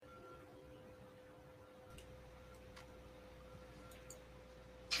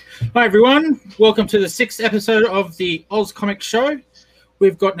Hi everyone, welcome to the 6th episode of the AusComX show.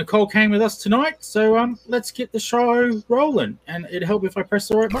 We've got Nicole Kane with us tonight, so let's get the show rolling, and it'd help if I press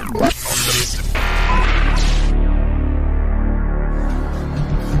the right button.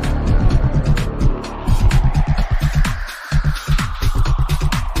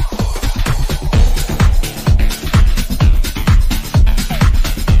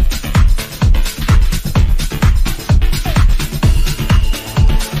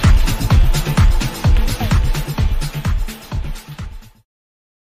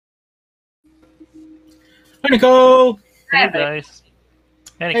 Hi Nicole. Hey guys.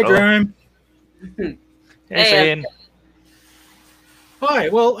 Hey Jerome. Hey Shane. Hi.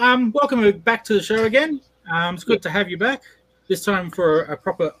 Well, welcome back to the show again. It's good to have you back. This time for a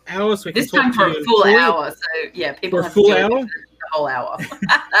proper hour, so we can this time for a full hour. So yeah, people have to do the whole hour.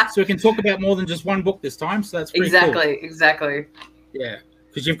 So we can talk about more than just one book this time. So that's pretty cool. Exactly. Yeah,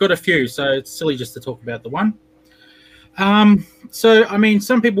 because you've got a few, so it's silly just to talk about the one. So, I mean,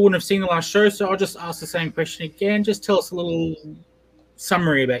 some people wouldn't have seen the last show, so I'll just ask the same question again. Just tell us a little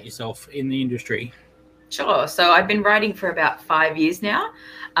summary about yourself in the industry. Sure. So I've been writing for about 5 years now.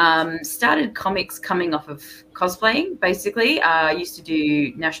 Started comics coming off of cosplaying, basically. I used to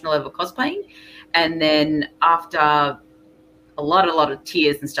do national level cosplaying. And then after a lot of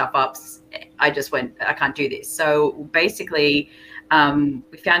tears and stuff ups, I just went, I can't do this. So basically,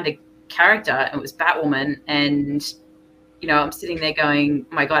 we found a character, and it was Batwoman, and you know, I'm sitting there going,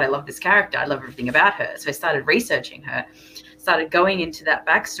 oh my God, I love this character. I love everything about her. So I started researching her, started going into that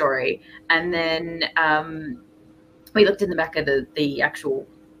backstory. And then we looked in the back of the actual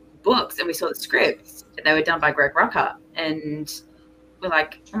books, and we saw the scripts, and they were done by Greg Rucka. And we're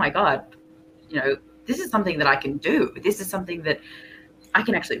like, oh my God, you know, this is something that I can do. This is something that I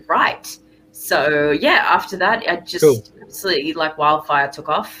can actually write. So yeah, after that, I just absolutely like wildfire took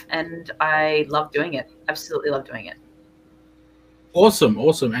off, and I love doing it. Absolutely love doing it. Awesome.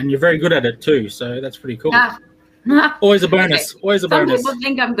 And you're very good at it too, so that's pretty cool. Always a bonus. Okay. Always a bonus. Some people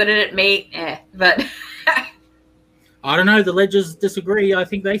think I'm good at it, mate. But I don't know. The ledgers disagree. I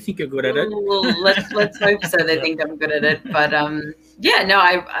think they think you're good at it. Well, let's hope so. They think I'm good at it. But yeah,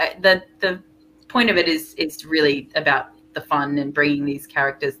 no. The point of it is really about the fun and bringing these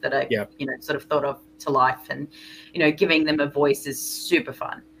characters that are you know, sort of thought of to life, and you know, giving them a voice is super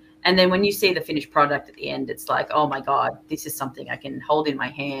fun. And then when you see the finished product at the end, it's like, oh my God, this is something I can hold in my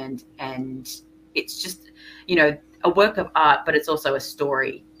hand. And it's just, you know, a work of art, but it's also a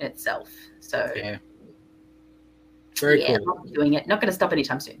story in itself. So yeah, very cool. I'm doing it. Not going to stop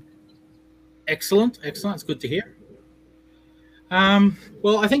anytime soon. Excellent. It's good to hear.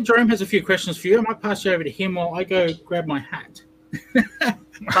 Well, I think Jerome has a few questions for you. I might pass you over to him while I go grab my hat.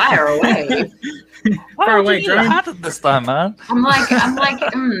 Fire away. Fire away, Jerome. Hat this time, man. I'm like,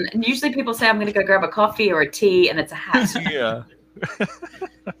 and usually people say I'm going to go grab a coffee or a tea, and it's a hat. Yeah.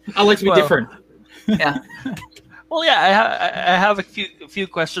 I like to be different. Yeah. Well, yeah, I have a few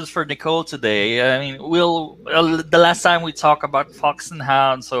questions for Nicole today. I mean, the last time we talked about Fox and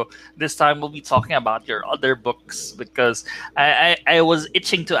Hound, so this time we'll be talking about your other books, because I was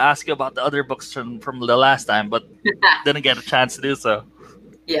itching to ask you about the other books from the last time, but didn't get a chance to do so.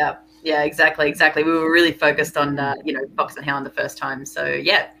 Yeah, exactly. We were really focused on you know, Fox and Hound the first time, so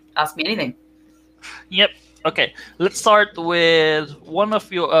yeah, ask me anything. Yep. Okay, let's start with one of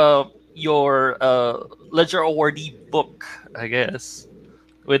your Ledger awardee book, I guess,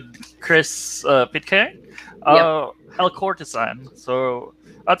 with Chris Pitcairn, Hell Courtesan. So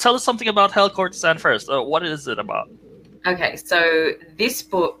tell us something about Hell Courtesan first. What is it about? Okay, so this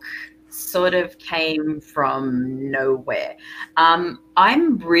book sort of came from nowhere.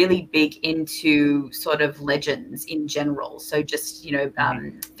 I'm really big into sort of legends in general. So just, you know,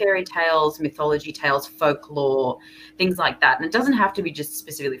 fairy tales, mythology tales, folklore, things like that. And it doesn't have to be just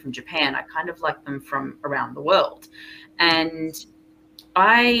specifically from Japan. I kind of like them from around the world. And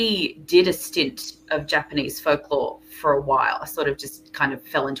I did a stint of Japanese folklore for a while. I sort of just kind of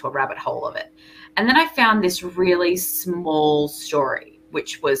fell into a rabbit hole of it. And then I found this really small story,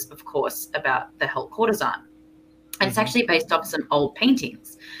 which was, of course, about the Hell Courtesan. And it's actually based off some old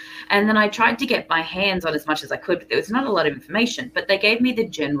paintings. And then I tried to get my hands on as much as I could, but there was not a lot of information. But they gave me the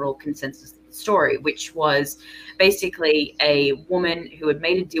general consensus story, which was basically a woman who had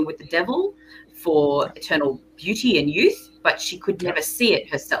made a deal with the devil for eternal beauty and youth, but she could never see it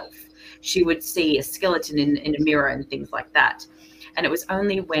herself. She would see a skeleton in a mirror and things like that. And it was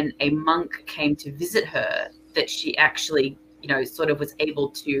only when a monk came to visit her that she actually, you know, sort of was able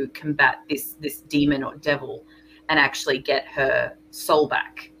to combat this demon or devil and actually get her soul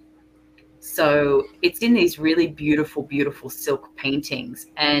back. So it's in these really beautiful, beautiful silk paintings.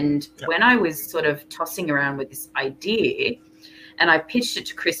 And when I was sort of tossing around with this idea, and I pitched it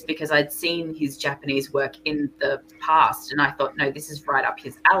to Chris because I'd seen his Japanese work in the past, and I thought, no, this is right up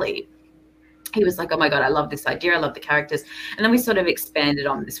his alley. He was like, oh my God, I love this idea. I love the characters. And then we sort of expanded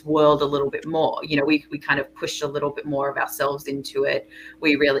on this world a little bit more. You know, we kind of pushed a little bit more of ourselves into it.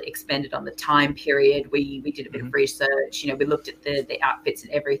 We really expanded on the time period. We did a bit of research. You know, we looked at the outfits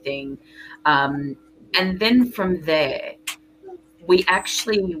and everything. And then from there, we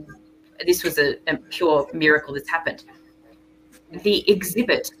actually, this was a pure miracle that's happened. The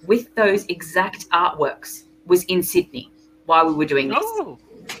exhibit with those exact artworks was in Sydney while we were doing this.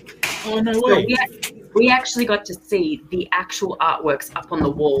 Oh, no way. We actually got to see the actual artworks up on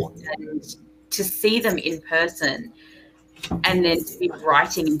the wall, and to see them in person, and then to be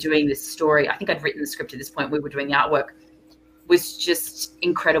writing and doing this story. I think I'd written the script at this point. We were doing the artwork. Was just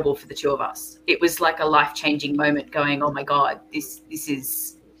incredible for the two of us. It was like a life-changing moment going, oh my God, this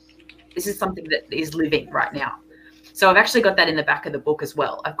is something that is living right now. So I've actually got that in the back of the book as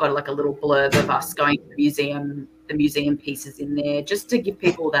well. I've got like a little blurb of us going to the museum pieces in there, just to give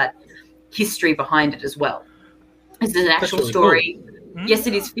people that history behind it as well. This is an actual really story. cool. Yes,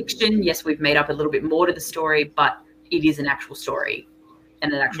 it is fiction. Yes, we've made up a little bit more to the story, but it is an actual story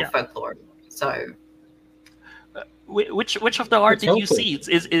and an actual folklore. So, which of the art did you see?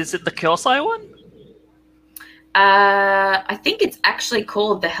 Is it the Kyosai one? I think it's actually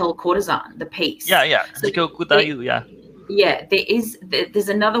called the Hell Courtesan, the piece. Yeah. So Jikokudayu, Yeah, there's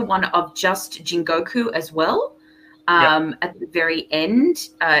another one of just Jingoku as well. At the very end,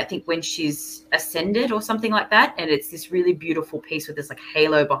 I think when she's ascended or something like that, and it's this really beautiful piece with this like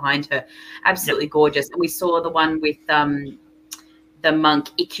halo behind her, absolutely gorgeous. And we saw the one with the monk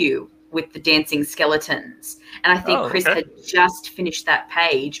Ikkyu with the dancing skeletons, and I think Chris had just finished that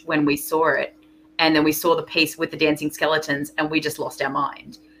page when we saw it, and then we saw the piece with the dancing skeletons, and we just lost our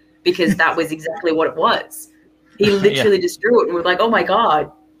mind because that was exactly what it was. He literally just drew it, and we're like, oh my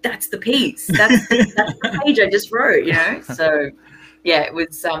God, that's the piece. That's the page I just wrote, you know? So yeah, it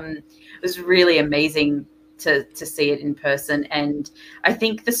was really amazing to see it in person. And I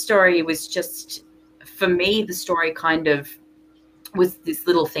think the story was just, for me, the story kind of was this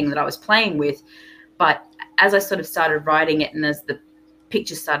little thing that I was playing with. But as I sort of started writing it, and as the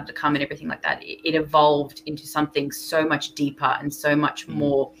pictures started to come and everything like that, it evolved into something so much deeper and so much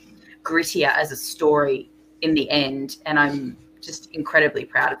more grittier as a story in the end. And I'm just incredibly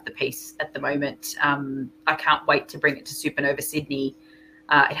proud of the piece at the moment. I can't wait to bring it to Supernova Sydney.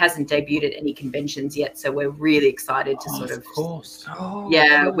 It hasn't debuted at any conventions yet, so we're really excited to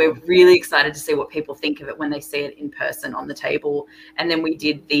we're really excited to see what people think of it when they see it in person on the table. And then we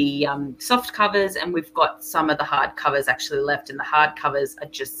did the soft covers, and we've got some of the hard covers actually left, and the hard covers are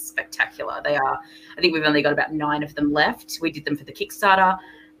just spectacular. They are. I think we've only got about 9 of them left. We did them for the Kickstarter.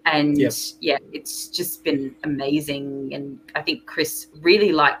 And it's just been amazing. And I think Chris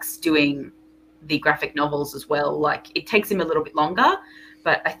really likes doing the graphic novels as well. Like, it takes him a little bit longer,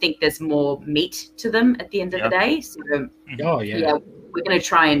 but I think there's more meat to them at the end of the day. So we're going to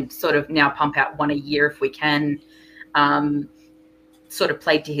try and sort of now pump out one a year if we can. Sort of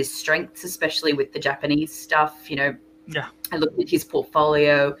played to his strengths, especially with the Japanese stuff, you know. I looked at his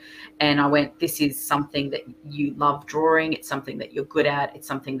portfolio and I went, this is something that you love drawing. It's something that you're good at. It's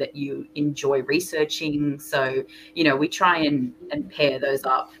something that you enjoy researching. So, you know, we try and pair those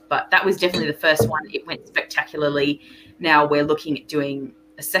up. But that was definitely the first one. It went spectacularly. Now we're looking at doing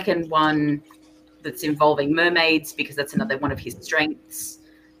a second one that's involving mermaids, because that's another one of his strengths.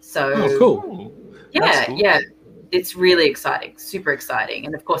 So, cool. Yeah. It's really exciting, super exciting.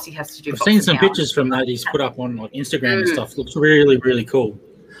 And of course he has to do. I've seen some pictures from that he's put up on like Instagram and stuff. Looks really, really cool.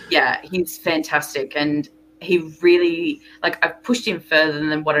 Yeah, he's fantastic. And he really, like, I've pushed him further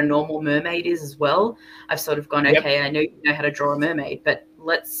than what a normal mermaid is as well. I've sort of gone, okay, I know you know how to draw a mermaid, but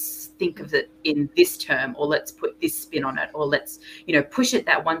let's think of it in this term, or let's put this spin on it, or let's, you know, push it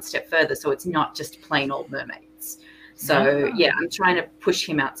that one step further so it's not just plain old mermaids. So, I'm trying to push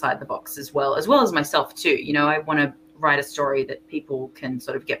him outside the box as well as myself too. You know, I want to write a story that people can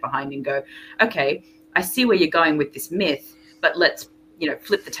sort of get behind and go, okay, I see where you're going with this myth, but let's, you know,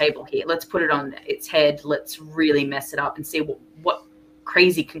 flip the table here. Let's put it on its head. Let's really mess it up and see what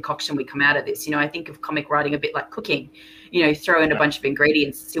crazy concoction we come out of this. You know, I think of comic writing a bit like cooking. You know, throw in a bunch of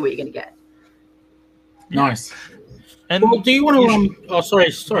ingredients, see what you're going to get. Nice. And well, do you want to?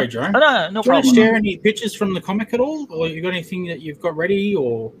 Sorry, Joe. No problem. Do you want to share any pictures from the comic at all, or you got anything that you've got ready,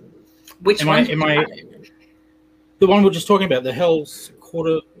 or which one? The one we're just talking about, the Hell's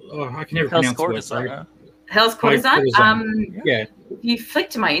Quarter. Oh, I can never pronounce the word. Sorry. Hell's Courtesan. Yeah. If you flick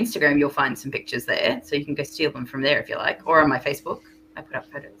to my Instagram, you'll find some pictures there, so you can go steal them from there if you like, or on my Facebook. I put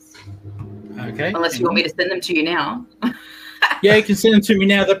up photos. Okay. Unless you want me to send them to you now. Yeah, you can send them to me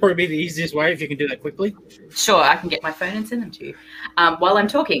now. That'd probably be the easiest way if you can do that quickly. Sure, I can get my phone and send them to you while I'm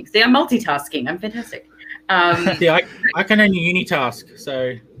talking. See, I'm multitasking. I'm fantastic. Yeah, I can only unitask,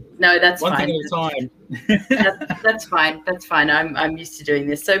 so no, that's one fine. thing at a time. That's fine. That's fine. I'm used to doing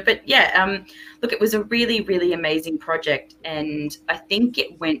this. So, but yeah, look, it was a really, really amazing project, and I think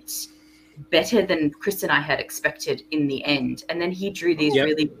it went better than Chris and I had expected in the end. And then he drew these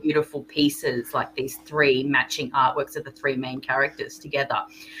really beautiful pieces, like these 3 matching artworks of the 3 main characters together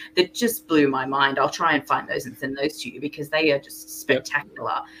that just blew my mind. I'll try and find those and send those to you because they are just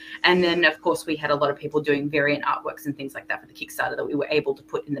spectacular. And then, of course, we had a lot of people doing variant artworks and things like that for the Kickstarter that we were able to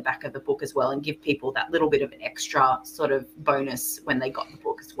put in the back of the book as well and give people that little bit of an extra sort of bonus when they got the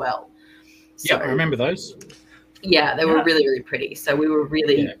book as well. So, I remember those. Yeah, they were really, really pretty. So we were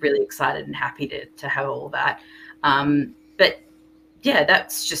really, really excited and happy to have all of that. But yeah,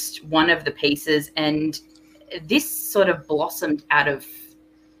 that's just one of the pieces. And this sort of blossomed out of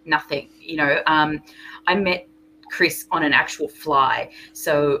nothing. You know, I met Chris on an actual fly.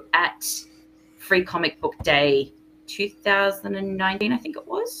 So at Free Comic Book Day 2019, I think it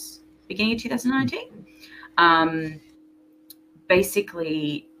was, beginning of 2019.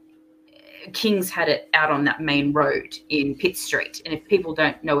 Basically, King's had it out on that main road in Pitt Street. And if people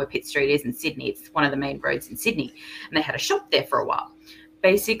don't know where Pitt Street is in Sydney, it's one of the main roads in Sydney. And they had a shop there for a while.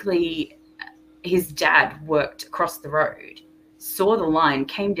 Basically, his dad worked across the road, saw the line,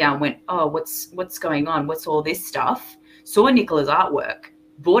 came down, went, oh, what's going on? What's all this stuff? Saw Nicola's artwork,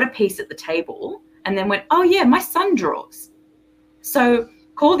 bought a piece at the table, and then went, oh, yeah, my son draws. So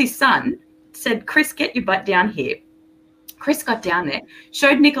called his son, said, Chris, get your butt down here. Chris got down there,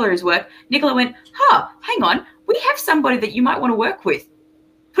 showed Nicola his work. Nicola went, hang on, we have somebody that you might want to work with.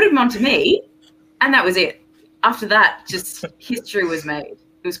 Put him on to me, and that was it. After that, just history was made.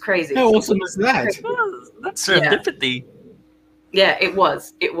 It was crazy. How awesome is that? That's serendipity. Yeah, it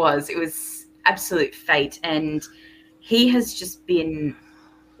was. It was absolute fate. And he has just been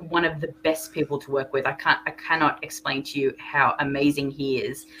one of the best people to work with. I cannot explain to you how amazing he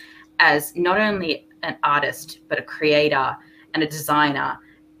is as not only an artist, but a creator and a designer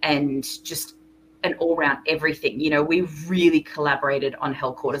and just an all-round everything. You know, we really collaborated on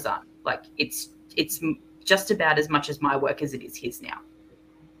Hell Courtesan. Like it's just about as much as my work as it is his now.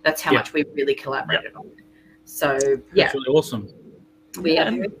 That's how much we really collaborated on it. So That's really awesome. We are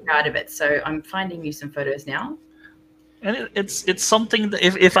very proud of it. So I'm finding you some photos now. And it's something that,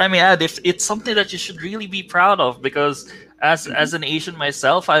 if I may add, it's something that you should really be proud of, because as an Asian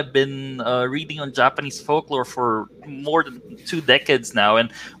myself, I've been reading on Japanese folklore for more than 2 decades now.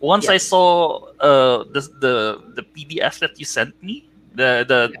 And once I saw the PDF that you sent me,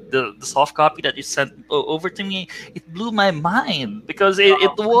 the soft copy that you sent over to me, it blew my mind, because it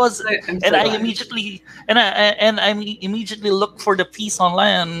was, and I immediately looked for the piece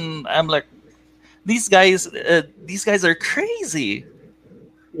online, and I'm like, these guys are crazy.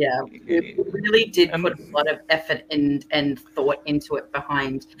 Yeah, we really did put a lot of effort and thought into it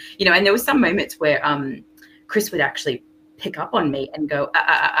behind, you know, and there were some moments where Chris would actually pick up on me and go,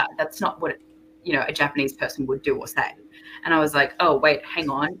 that's not what, you know, a Japanese person would do or say. And I was like, oh, wait, hang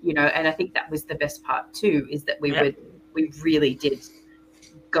on, you know, and I think that was the best part too, is that we really did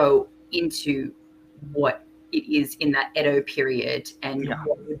go into what it is in that Edo period and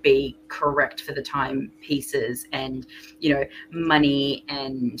what would be correct for the time pieces and, you know, money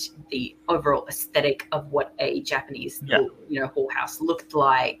and the overall aesthetic of what a Japanese, you know, whorehouse looked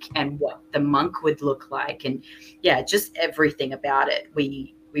like and what the monk would look like. And just everything about it.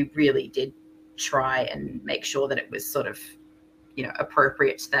 We really did try and make sure that it was sort of, you know,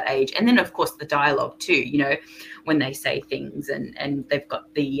 appropriate to that age. And then of course the dialogue too, you know, when they say things and they've got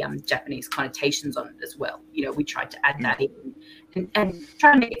the Japanese connotations on it as well. You know, we tried to add that in and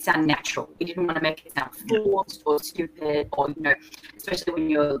try to make it sound natural. We didn't want to make it sound forced or stupid, or, you know, especially when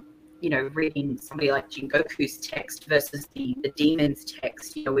you're, you know, reading somebody like Jingoku's text versus the demon's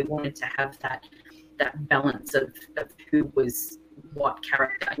text. You know, we wanted to have that balance of who was what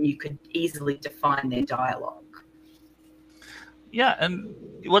character, and you could easily define their dialogue. Yeah, and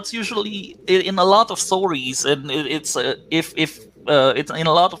what's usually in a lot of stories, and it's if it's in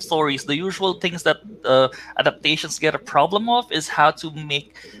a lot of stories, the usual things that adaptations get a problem of is how to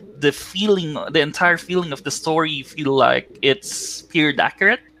make the entire feeling of the story feel like it's period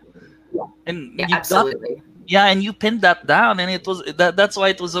accurate. And absolutely. And you pinned that down, and it was that's why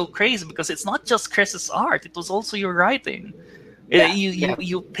it was so crazy, because it's not just Chris's art; it was also your writing.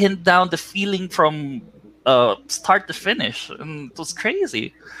 You pinned down the feeling from start to finish, and it was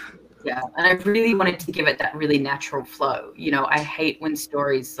crazy. Yeah, and I really wanted to give it that really natural flow. You know, I hate when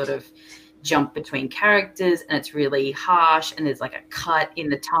stories sort of jump between characters and it's really harsh and there's like a cut in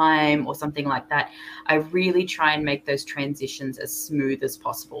the time or something like that. I really try and make those transitions as smooth as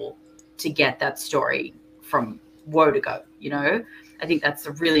possible to get that story from woe to go, you know? I think that's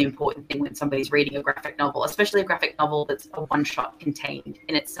a really important thing when somebody's reading a graphic novel, especially a graphic novel that's a one-shot contained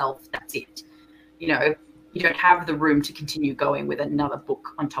in itself. That's it. You know, you don't have the room to continue going with another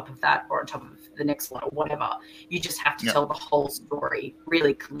book on top of that or on top of the next one or whatever. You just have to tell the whole story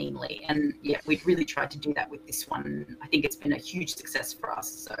really cleanly. And yeah, we really tried to do that with this one. I think it's been a huge success for us.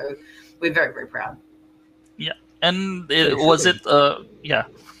 So we're very, very proud. Yeah. And was it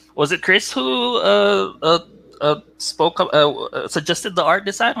Chris who suggested the art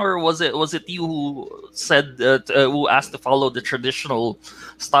design, or was it you who said who asked to follow the traditional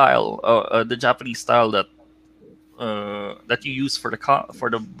style, the Japanese style that you use for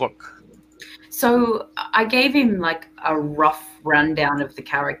the book? So I gave him like a rough rundown of the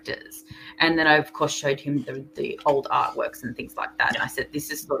characters, and then I of course showed him the old artworks and things like that. And I said,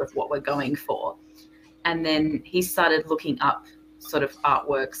 this is sort of what we're going for. And then he started looking up sort of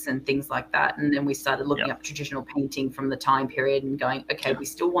artworks and things like that. And then we started looking up traditional painting from the time period and going, okay, we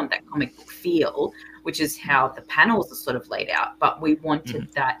still want that comic book feel, which is how the panels are sort of laid out. But we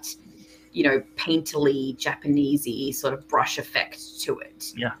wanted that, you know, painterly, Japanesey sort of brush effect to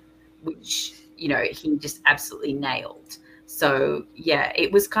it. Yeah. Which, you know, he just absolutely nailed. So, yeah,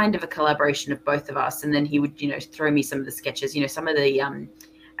 it was kind of a collaboration of both of us. And then he would, you know, throw me some of the sketches. You know, some of the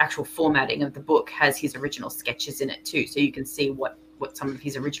actual formatting of the book has his original sketches in it too. So you can see what some of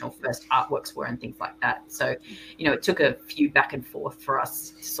his original first artworks were and things like that. So, you know, it took a few back and forth for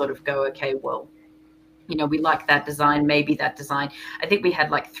us to sort of go, okay, well, you know, we like that design, maybe that design. I think we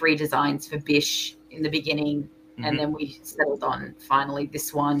had like 3 designs for Bish in the beginning, and then we settled on finally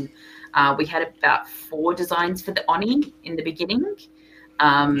this one. We had about 4 designs for the Oni in the beginning.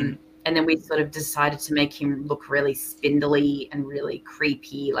 And then we sort of decided to make him look really spindly and really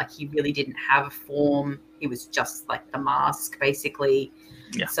creepy. Like he really didn't have a form. He was just like the mask, basically.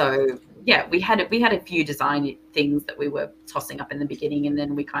 Yeah. So yeah, we had a few design things that we were tossing up in the beginning, and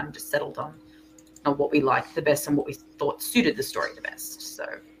then we kind of just settled on what we liked the best and what we thought suited the story the best. So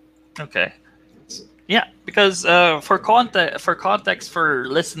okay. Yeah, because for context for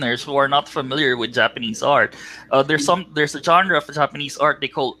listeners who are not familiar with Japanese art, there's a genre of Japanese art they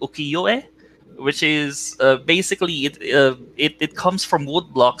call ukiyo-e, which is basically it comes from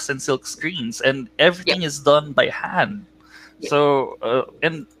wood blocks and silk screens, and everything is done by hand. So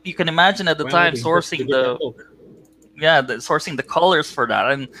and you can imagine at the time sourcing the colors for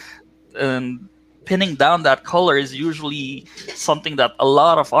that, and pinning down that color is usually something that a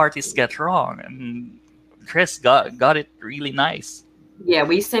lot of artists get wrong, and Chris got it really nice. Yeah,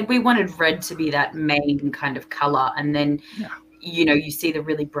 we said we wanted red to be that main kind of color, and then you know, you see the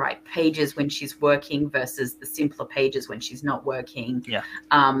really bright pages when she's working versus the simpler pages when she's not working. Yeah.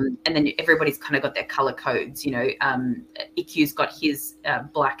 And then everybody's kind of got their color codes. You know, Ikkyu's got his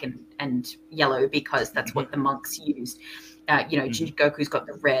black and yellow because that's what the monks used. You know, Goku's got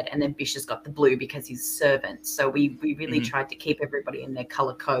the red, and then Bish has got the blue because he's a servant. So we really tried to keep everybody in their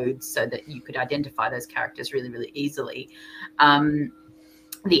color codes so that you could identify those characters really, really easily.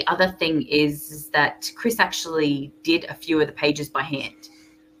 The other thing is that Chris actually did a few of the pages by hand.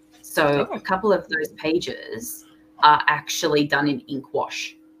 So a couple of those pages are actually done in ink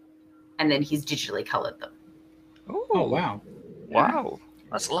wash, and then he's digitally colored them. Oh, wow. Wow.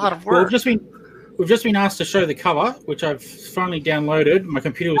 That's a lot of work. Well, we've just been asked to show the cover, which I've finally downloaded. My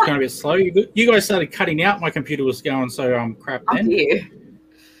computer was going a bit slow. You guys started cutting out. My computer was going so crap then. Dear.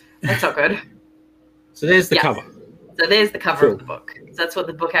 That's not good. So there's the cover. So there's the cover of the book. So that's what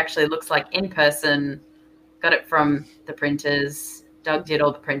the book actually looks like in person. Got it from the printers. Doug did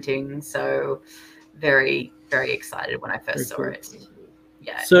all the printing. So very, very excited when I first saw it.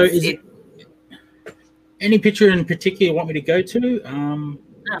 Yeah. So is it any picture in particular you want me to go to? No,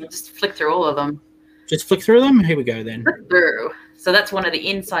 just flick through all of them. Just flick through them? Here we go then. Flick through. So that's one of the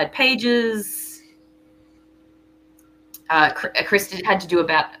inside pages. Chris had to do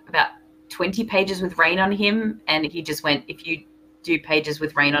about 20 pages with rain on him, and he just went, if you do pages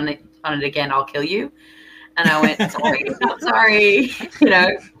with rain on it again, I'll kill you. And I went, sorry, not sorry. You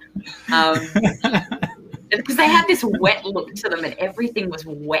know, because they had this wet look to them, and everything was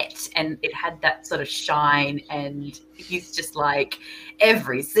wet, and it had that sort of shine, and he's just like,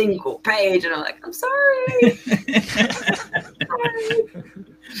 every single page, and I'm like, I'm sorry.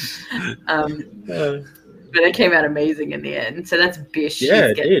 But it came out amazing in the end. So that's Bish. Yeah,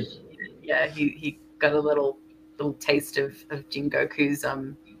 it did. Yeah, he got a little taste of Jingoku's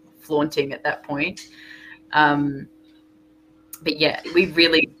flaunting at that point. But yeah, we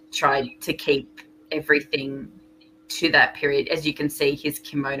really tried to keep everything to that period. As you can see, his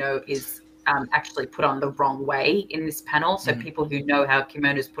kimono is actually put on the wrong way in this panel. So people who know how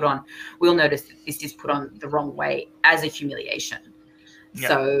kimono is put on will notice that this is put on the wrong way as a humiliation. Yeah.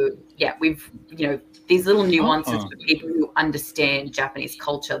 So yeah, we've, these little nuances for people who understand Japanese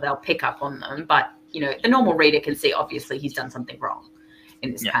culture, they'll pick up on them. But, the normal reader can see, obviously, he's done something wrong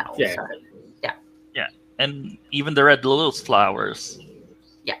in this panel. Yeah. So, yeah. Yeah. And even the red lotus flowers.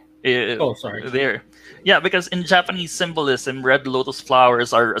 Yeah. Sorry. There. Yeah, because in Japanese symbolism, red lotus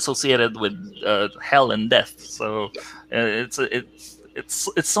flowers are associated with hell and death. So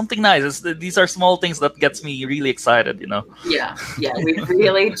it's something nice. These are small things that gets me really excited, Yeah. We've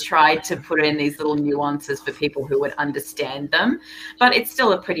really tried to put in these little nuances for people who would understand them, but it's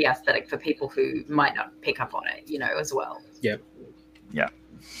still a pretty aesthetic for people who might not pick up on it, as well. Yeah. Yeah.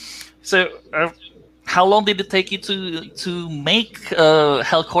 So how long did it take you to make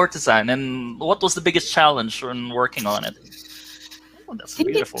Hell Courtesan, and what was the biggest challenge when working on it? Oh, that's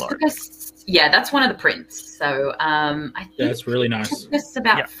beautiful art. Yeah, that's one of the prints. So I think that's really nice. It took us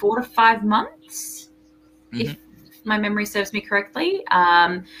about 4 to 5 months, if my memory serves me correctly.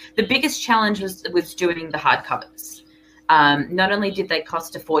 The biggest challenge was doing the hardcovers. Not only did they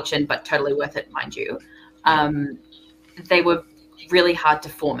cost a fortune, but totally worth it, mind you. They were really hard to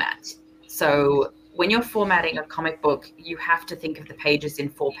format. So when you're formatting a comic book, you have to think of the pages in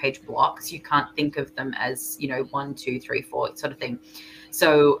 4-page blocks. You can't think of them as, 1, 2, 3, 4 sort of thing.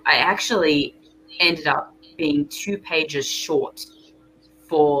 So I actually ended up being 2 pages short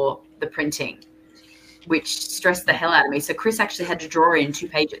for the printing, which stressed the hell out of me. So Chris actually had to draw in 2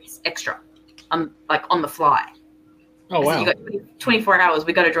 pages extra, like on the fly. Oh, wow. So you got 24 hours.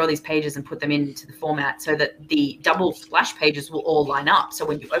 We got to draw these pages and put them into the format so that the double splash pages will all line up. So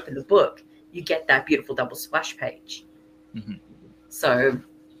when you open the book, you get that beautiful double splash page. So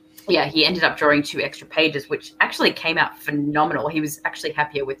yeah, he ended up drawing 2 extra pages, which actually came out phenomenal. He was actually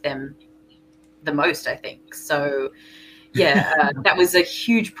happier with them the most, I think. So yeah, that was a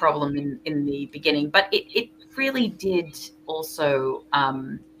huge problem in the beginning, but it really did also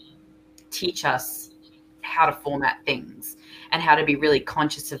teach us how to format things and how to be really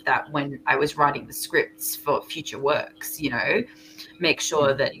conscious of that when I was writing the scripts for future works. Make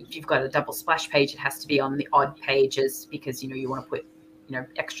sure that if you've got a double splash page, it has to be on the odd pages because you want to put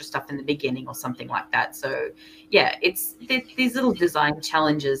extra stuff in the beginning or something like that. So yeah, it's these little design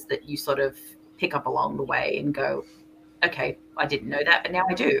challenges that you sort of pick up along the way and go, okay, I didn't know that, but now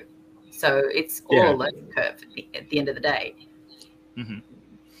I do. So it's all a learning curve at the end of the day.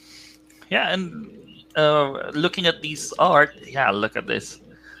 Yeah, and looking at these art, look at this.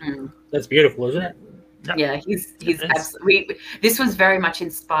 That's beautiful, isn't it? Yeah, he's absolutely. This was very much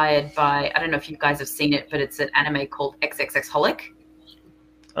inspired by, I don't know if you guys have seen it, but it's an anime called XXX Holic.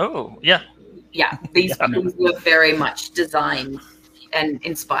 Oh, yeah. Yeah, these were very much designed and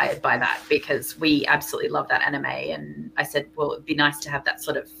inspired by that because we absolutely love that anime. And I said, well, it'd be nice to have that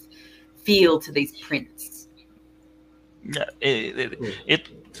sort of feel to these prints. Yeah,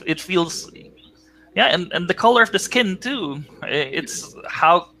 it feels, and the color of the skin too. It's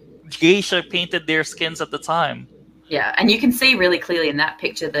how geisha painted their skins at the time. Yeah, and you can see really clearly in that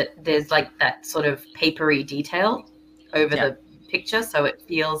picture that there's like that sort of papery detail over the picture, so it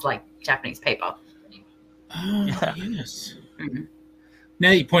feels like Japanese paper. Oh, yes.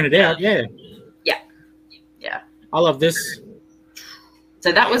 Now you pointed out, yeah. I love this.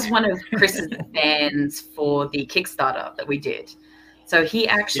 So that was one of Chris's fans for the Kickstarter that we did. So he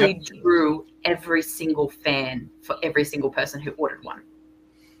actually drew every single fan for every single person who ordered one.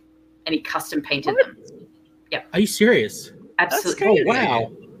 And he custom painted them. Yep. Are you serious? Absolutely. Oh,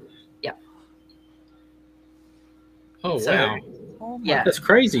 wow. Yep. Oh, wow. Yeah. That's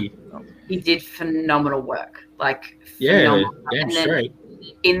crazy. He did phenomenal work. Damn straight.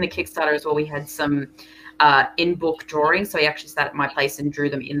 In the Kickstarter as well, we had some in-book drawings. So he actually sat at my place and drew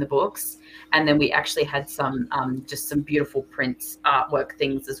them in the books. And then we actually had some just some beautiful prints, artwork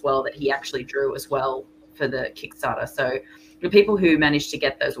things as well that he actually drew as well for the Kickstarter. So the people who managed to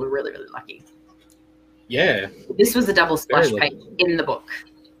get those were really, really lucky. Yeah. This was a double splash page in the book.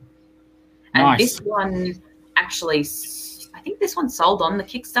 And this one actually, I think this one sold on the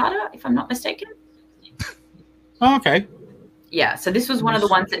Kickstarter, if I'm not mistaken. Oh, okay. Yeah, so this was one of the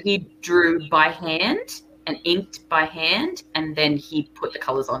ones that he drew by hand and inked by hand, and then he put the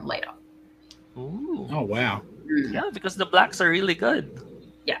colors on later. Ooh. Oh, wow. Yeah, because the blacks are really good.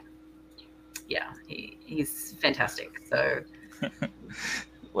 Yeah, he's fantastic. So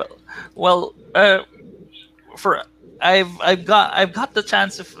Well, well, for I've got the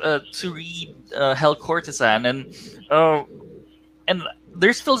chance of to read Hell Courtesan, uh, and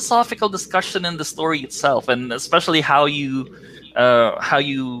there's philosophical discussion in the story itself, and especially how you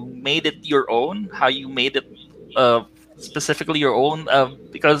made it your own, how you made it uh, specifically your own,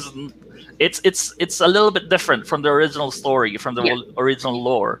 because it's a little bit different from the original story, from the Yeah. original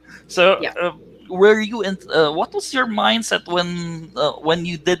lore. So, Yeah. were you in? What was your mindset when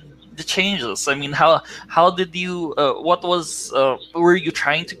you did the changes? I mean, how did you? What was? Were you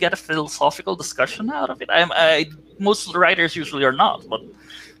trying to get a philosophical discussion out of it? Most writers usually are not, but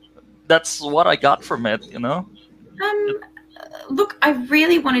that's what I got from it. You know. Um, Look, I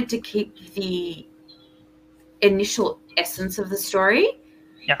really wanted to keep the initial essence of the story,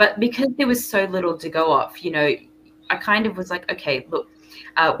 Yeah. but because there was so little to go off, I kind of was like, okay, look,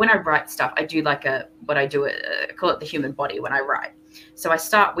 when I write stuff, I do like I call it the human body when I write. So I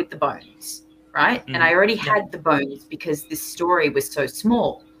start with the bones, right? And I already had the bones because this story was so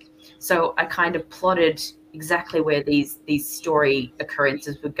small. So I kind of plotted exactly where these story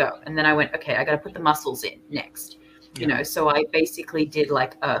occurrences would go. And then I went, okay, I got to put the muscles in next. So I basically did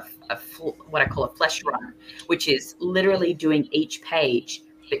like what I call a flesh run, which is literally doing each page,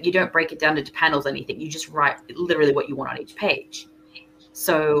 but you don't break it down into panels or anything. You just write literally what you want on each page.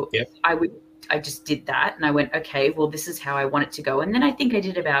 So Yep. I just did that, and I went, okay, well, this is how I want it to go. And then I think I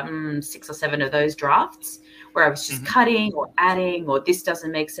did about 6 or 7 of those drafts where I was just cutting or adding, or this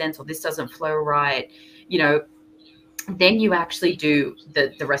doesn't make sense, or this doesn't flow right. Then you actually do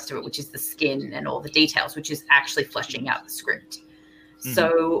the rest of it, which is the skin and all the details, which is actually fleshing out the script.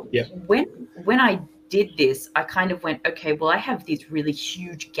 So when I did this, I kind of went, okay, well, I have these really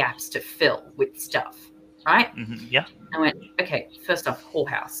huge gaps to fill with stuff, right? Yeah. I went, okay, first off,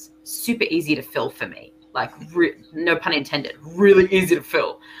 whorehouse, super easy to fill for me. Like, no pun intended, really easy to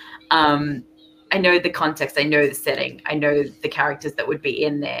fill. I know the context, I know the setting, I know the characters that would be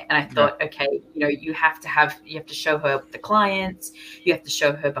in there. And I thought, okay, you have to show her the clients, you have to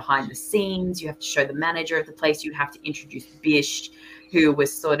show her behind the scenes, you have to show the manager of the place, you have to introduce Bish, who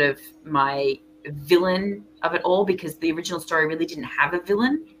was sort of my villain of it all, because the original story really didn't have a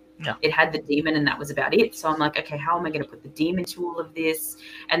villain. Yeah. It had the demon, and that was about it. So I'm like, okay, how am I going to put the demon to all of this?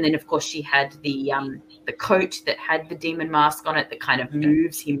 And then, of course, she had the coat that had the demon mask on it that kind of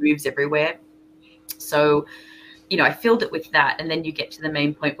moves. He moves everywhere. So, I filled it with that. And then you get to the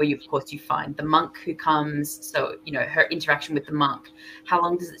main point where, of course, you find the monk who comes. So, her interaction with the monk. How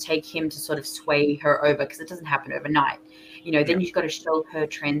long does it take him to sort of sway her over? Because it doesn't happen overnight. Then you've got to show her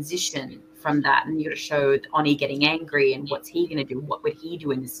transition from that. And you've got to show Oni getting angry and what's he going to do? What would he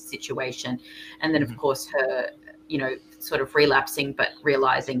do in this situation? And then, of course, her, sort of relapsing, but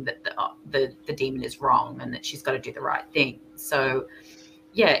realizing that the demon is wrong and that she's got to do the right thing. So,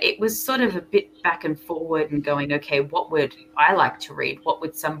 yeah, it was sort of a bit back and forward and going, okay, what would I like to read? What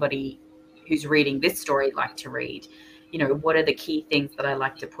would somebody who's reading this story like to read? What are the key things that I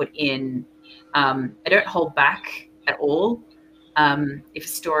like to put in? I don't hold back at all. If a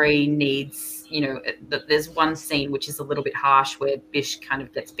story needs, there's one scene which is a little bit harsh where Bish kind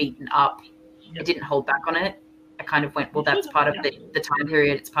of gets beaten up. I didn't hold back on it. I kind of went, well, that's part of the time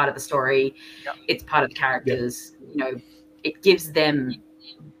period. It's part of the story. It's part of the characters. It gives them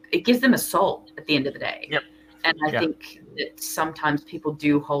a soul at the end of the day. And I think that sometimes people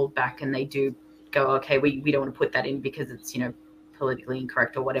do hold back and they do go, okay, we don't want to put that in because it's, politically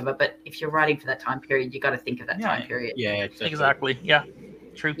incorrect or whatever. But if you're writing for that time period, you got to think of that time period. Yeah, Exactly. Yeah.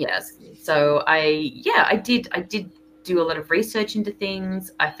 True. Yes. So I did do a lot of research into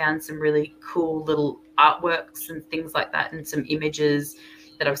things. I found some really cool little artworks and things like that, and some images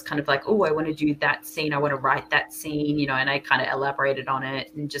that I was kind of like, oh, I want to do that scene. I want to write that scene, and I kind of elaborated on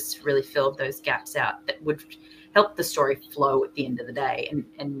it and just really filled those gaps out that would help the story flow at the end of the day,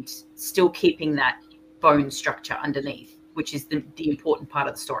 and still keeping that bone structure underneath, which is the important part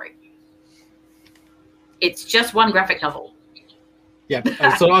of the story. It's just one graphic novel.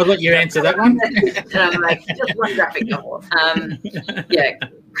 Yeah, so I'll let you answer that one. And I'm like, just one graphic novel. Yeah,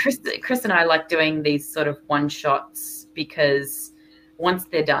 Chris and I like doing these sort of one shots because once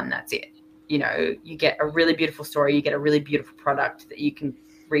they're done, that's it. You get a really beautiful story, you get a really beautiful product that you can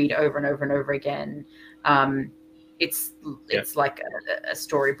read over and over and over again. It's like a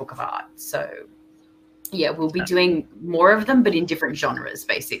storybook of art. So yeah, we'll be doing more of them, but in different genres,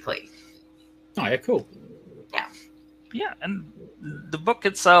 basically. Oh yeah, cool. Yeah, and the book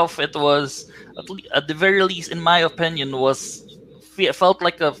itself, it was at the very least, in my opinion, was felt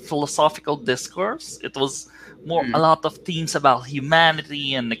like a philosophical discourse. It was more a lot of themes about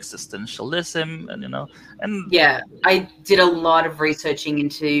humanity and existentialism, and Yeah, I did a lot of researching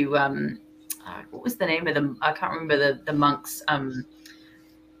into what was the name of them? I can't remember the monks'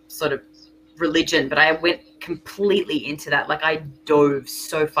 sort of religion, but I went completely into that. Like I dove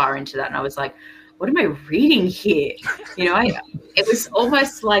so far into that, and I was like, "What am I reading here?" It was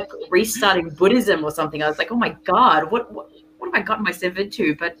almost like restarting Buddhism or something. I was like, "Oh my god, what have I gotten myself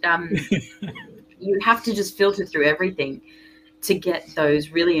into?" But you have to just filter through everything to get those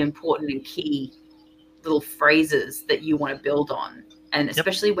really important and key little phrases that you want to build on. And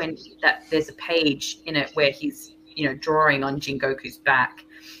especially when there's a page in it where he's drawing on Jingoku's back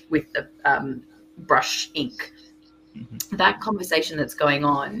with the brush ink. That conversation that's going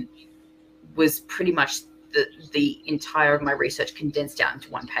on was pretty much the entire of my research condensed down to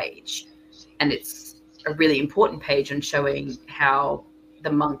one page, and it's a really important page on showing how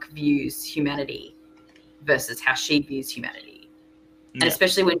the monk views humanity versus how she views humanity. And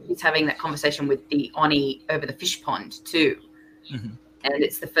especially when he's having that conversation with the Oni over the fish pond too. And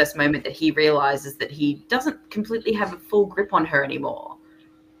it's the first moment that he realizes that he doesn't completely have a full grip on her anymore.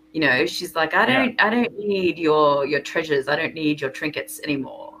 She's like, I don't need your treasures. I don't need your trinkets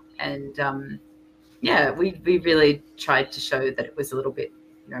anymore. And we really tried to show that it was a little bit,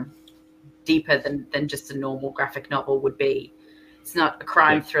 deeper than just a normal graphic novel would be. It's not a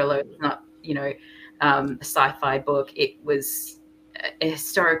crime thriller. It's not, a sci-fi book. It was a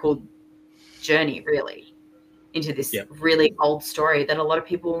historical journey, really, into this really old story that a lot of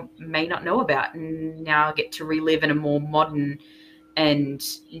people may not know about and now get to relive in a more modern and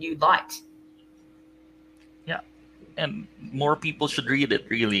new light. And more people should read it.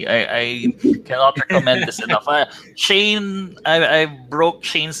 Really, I cannot recommend this enough. Shane, I broke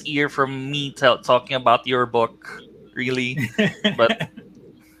Shane's ear from me talking about your book, really, but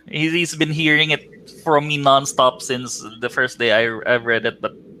he's been hearing it from me nonstop since the first day I read it.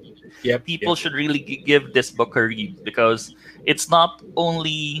 But people should really give this book a read, because it's not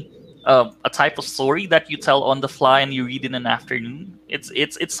only a type of story that you tell on the fly and you read in an afternoon.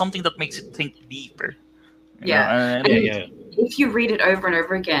 It's something that makes you think deeper. If you read it over and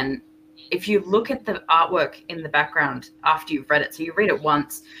over again, if you look at the artwork in the background after you've read it, so you read it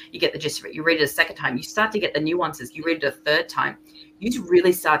once, you get the gist of it, you read it a second time, you start to get the nuances, you read it a third time, you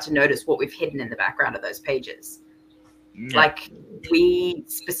really start to notice what we've hidden in the background of those pages. Like, we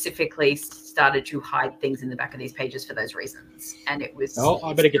specifically started to hide things in the back of these pages for those reasons, and it was... Oh,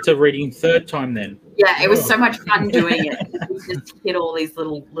 I better get to reading third time then. Yeah, it was so much fun doing it. We just hit all these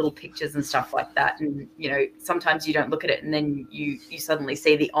little pictures and stuff like that, and sometimes you don't look at it, and then you suddenly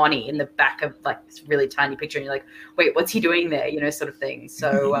see the Oni in the back of like this really tiny picture, and you're like, wait, what's he doing there? Sort of thing.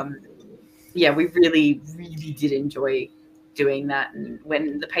 So we really did enjoy doing that, and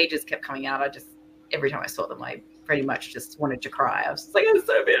when the pages kept coming out, every time I saw them, I pretty much just wanted to cry. I was just like, it's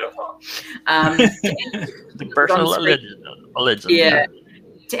so beautiful. The personal legend. Yeah.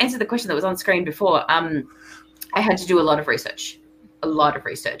 To answer the question that was on screen before, I had to do a lot of research.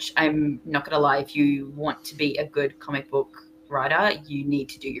 I'm not going to lie. If you want to be a good comic book writer, you need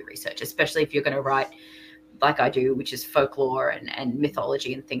to do your research, especially if you're going to write like I do, which is folklore and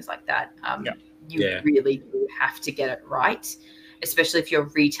mythology and things like that. You really do have to get it right, especially if you're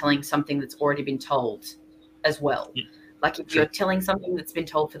retelling something that's already been told as well. Like if you're telling something that's been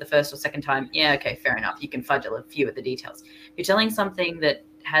told for the first or second time, okay, fair enough, you can fudge a few of the details. If you're telling something that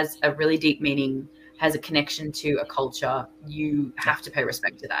has a really deep meaning, has a connection to a culture, you have to pay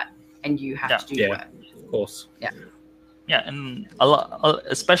respect to that, and you have to do work. Of course. And a lot,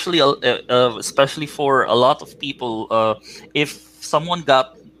 especially for a lot of people, if someone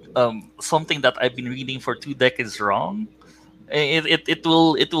got something that I've been reading for 2 decades wrong, it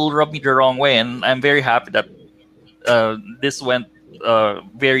will rub me the wrong way, and I'm very happy that this went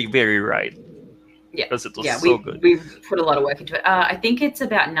very, very right. Because it was so good. We put a lot of work into it. I think it's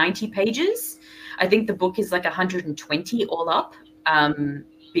about 90 pages. I think the book is like 120 all up,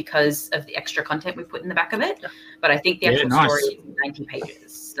 because of the extra content we put in the back of it. But I think the actual story is 90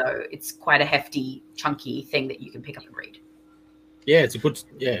 pages, so it's quite a hefty, chunky thing that you can pick up and read. It's a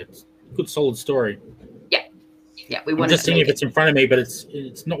good solid story. We I'm just seeing if it's in front of me, but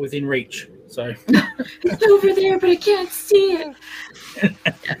it's not within reach. So it's over there, but I can't see it.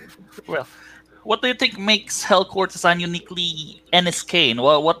 Well, what do you think makes Hell Courtesan uniquely Ennis Kane?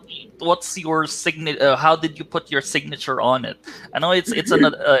 What's your signature? How did you put your signature on it? I know it's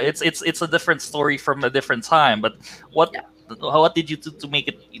a different story from a different time, but what did you do to make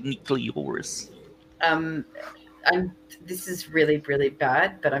it uniquely yours? This is really, really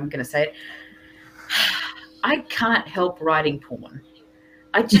bad, but I'm going to say it. I can't help writing porn.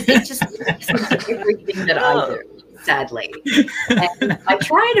 it just sneaks into everything that I do, sadly. And I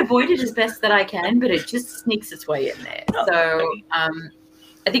try and avoid it as best that I can, but it just sneaks its way in there. So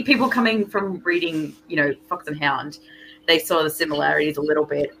I think people coming from reading, Fox and Hound, they saw the similarities a little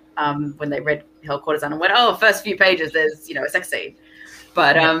bit when they read Hell Courtesan and went, oh, first few pages, there's, a sex scene.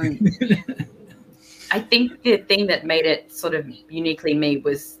 But I think the thing that made it sort of uniquely me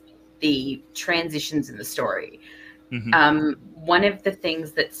was the transitions in the story. Mm-hmm. One of the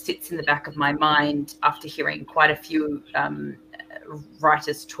things that sits in the back of my mind after hearing quite a few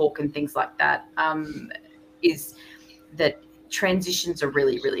writers talk and things like that is that transitions are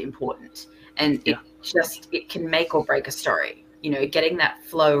really, really important. And it can make or break a story. Getting that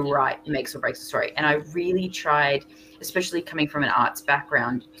flow right makes or breaks a story. And I really tried, especially coming from an arts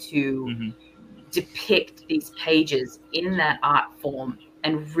background, to depict these pages in that art form,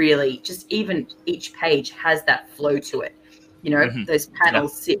 and really just even each page has that flow to it. Those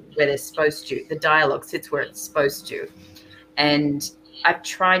panels sit where they're supposed to. The dialogue sits where it's supposed to. And I've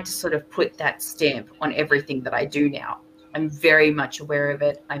tried to sort of put that stamp on everything that I do now. I'm very much aware of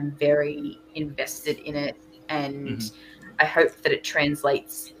it. I'm very invested in it. And I hope that it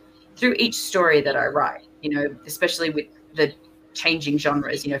translates through each story that I write, especially with the changing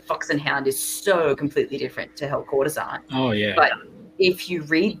genres. Fox and Hound is so completely different to Hell Courtesan. Oh, yeah. But if you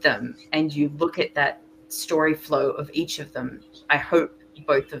read them and you look at that story flow of each of them, I hope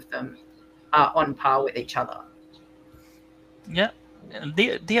both of them are on par with each other. Yeah,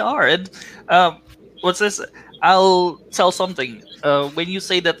 they are. And what's this? I'll tell something. When you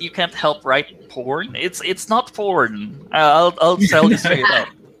say that you can't help write porn, it's not porn. I'll tell you straight up.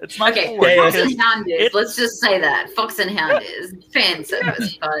 It's not porn. Fox and Hound is. Let's just say that Fox and Hound is fan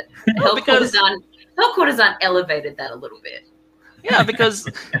service, but Hell Courtesan elevated that a little bit. Yeah, because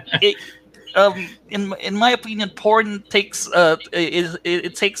in my opinion, porn takes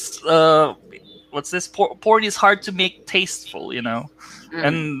it takes what's this? Porn is hard to make tasteful,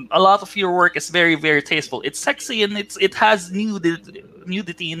 and a lot of your work is very, very tasteful. It's sexy and it has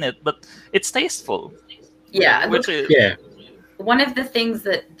nudity in it, but it's tasteful. Yeah, one of the things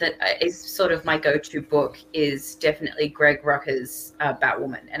that is sort of my go-to book is definitely Greg Rucka's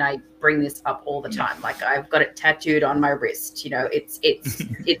Batwoman, and I bring this up all the time. Like, I've got it tattooed on my wrist.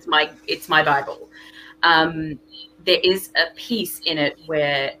 It's my Bible. There is a piece in it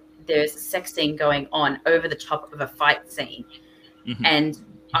where there's a sex scene going on over the top of a fight scene, and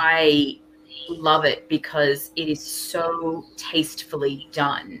I love it because it is so tastefully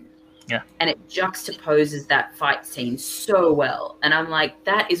done. Yeah. And it juxtaposes that fight scene so well. And I'm like,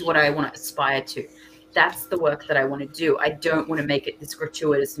 that is what I want to aspire to. That's the work that I want to do. I don't want to make it this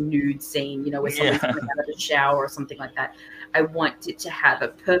gratuitous nude scene, where someone's coming out of the shower or something like that. I want it to have a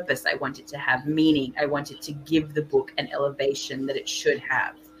purpose. I want it to have meaning. I want it to give the book an elevation that it should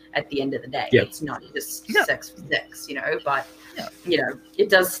have at the end of the day. Yeah. It's not just sex for sex, but, it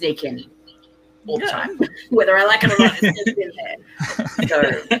does sneak in all the time, whether I like it or not. It's in there.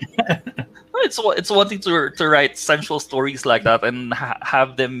 So it's one thing to write sensual stories like that and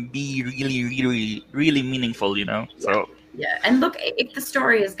have them be really, really, really meaningful, So and look, if the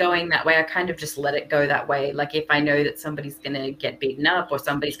story is going that way, I kind of just let it go that way. Like, if I know that somebody's going to get beaten up or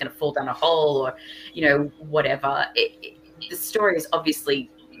somebody's going to fall down a hole or whatever, the story is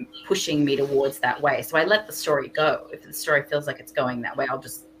obviously pushing me towards that way. So I let the story go. If the story feels like it's going that way, I'll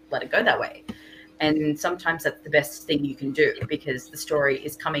just let it go that way. And sometimes that's the best thing you can do, because the story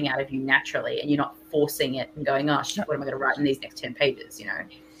is coming out of you naturally and you're not forcing it and going, oh, shit, what am I going to write in these next 10 pages,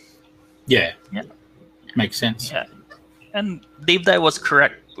 Yeah. Makes sense. Yeah. And Dave Dye was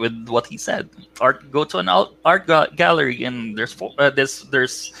correct with what he said. Go to an art gallery and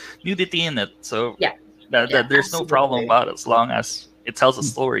there's nudity in it. So there's absolutely. no problem about it as long as it tells a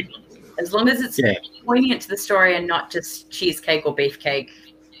story. As long as it's pointing it to the story and not just cheesecake or beefcake.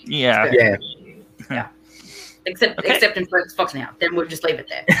 Yeah. Yeah. Except in Fox and Hound. Then we'll just leave it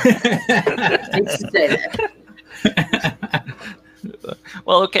there. It's to stay there.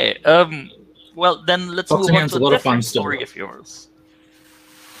 Well, okay. Well, then let's Fox move and on to Hound's a a lot of different fun story of yours.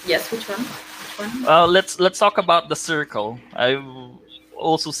 Yes, which one? Let's talk about The Circle. I've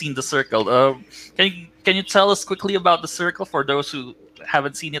also seen The Circle. Can you tell us quickly about The Circle for those who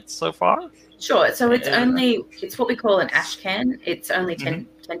haven't seen it so far? Sure. So it's what we call an ash can. It's only 10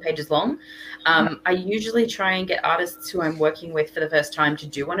 pages long. I usually try and get artists who I'm working with for the first time to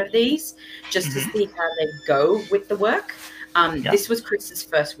do one of these, just to see how they go with the work. This was Chris's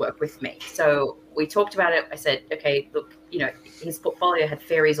first work with me. So we talked about it. I said, okay, look, his portfolio had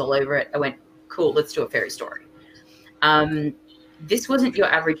fairies all over it. I went, cool, let's do a fairy story. This wasn't your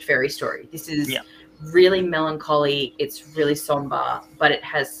average fairy story. This is really melancholy. It's really somber, but it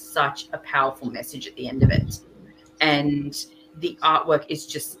has such a powerful message at the end of it. And the artwork is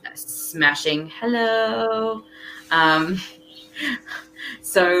just smashing. Hello.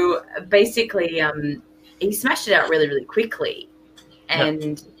 So basically, he smashed it out really, really quickly.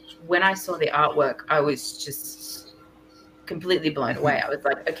 And when I saw the artwork, I was just completely blown away. I was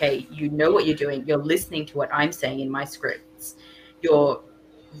like, okay, you know what you're doing. You're listening to what I'm saying in my scripts. You're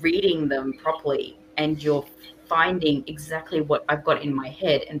reading them properly, and you're finding exactly what I've got in my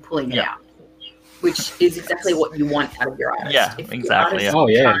head and pulling it out, which is exactly what you want out of your artist. Yeah, if exactly. Your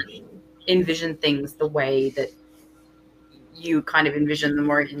artist can't envision things the way that you kind of envision them,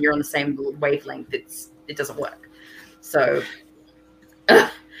 or you're on the same wavelength, it doesn't work. So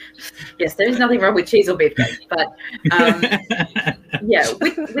yes, there is nothing wrong with cheese or beefcake, but yeah,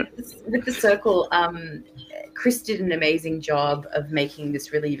 with the circle, Chris did an amazing job of making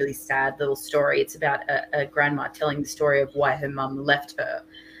this really, really sad little story. It's about a grandma telling the story of why her mum left her,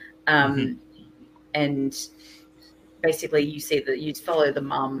 and basically you follow the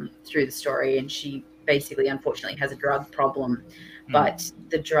mum through the story, and she basically, unfortunately, has a drug problem, but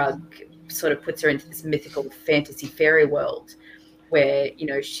the drug sort of puts her into this mythical fantasy fairy world where, you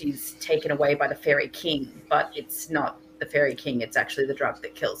know, she's taken away by the fairy king, but it's not the fairy king, it's actually the drug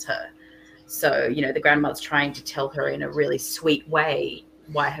that kills her. So, you know, the grandmother's trying to tell her in a really sweet way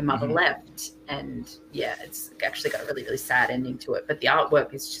why her mother left. And yeah, it's actually got a really, really sad ending to it. But the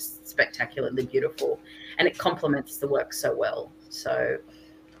artwork is just spectacularly beautiful, and it complements the work so well. So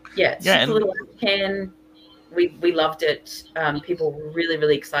yeah, it's just a little can. We loved it. People were really,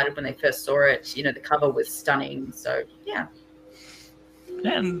 really excited when they first saw it. You know, the cover was stunning. So yeah.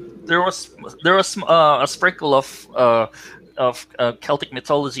 And there was a sprinkle of Celtic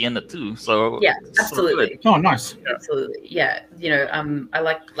mythology in it too. So yeah, absolutely. Oh, nice. Absolutely, yeah. You know, I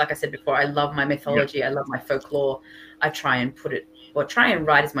like I said before, I love my mythology. Yeah. I love my folklore. I try and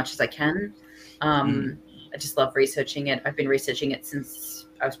write as much as I can. I just love researching it. I've been researching it since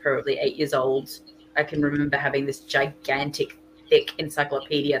I was probably 8 years old. I can remember having this gigantic, thick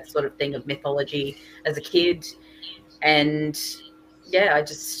encyclopedia sort of thing of mythology as a kid, and yeah, I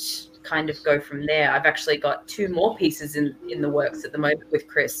just kind of go from there. I've actually got 2 more pieces in the works at the moment with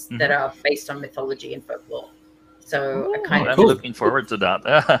Chris that are based on mythology and folklore. So I'm looking forward to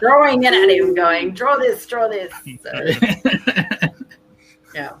that. Throwing it at him, going, draw this. So,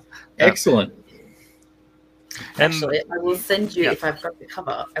 yeah. Excellent. Actually, I will send you, if I've got the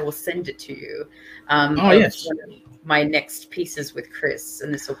cover, I will send it to you. Yes. One of my next pieces with Chris,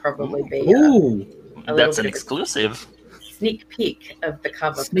 and this will probably be that's an exclusive sneak peek of the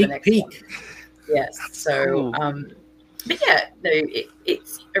cover. Sneak for the next peek. One. Yes. So, but yeah, no,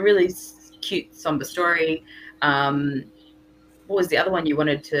 it's a really cute, somber story. What was the other one you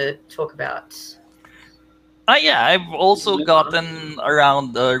wanted to talk about? Yeah, I've also gotten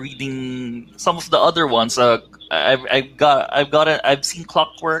around reading some of the other ones. I've seen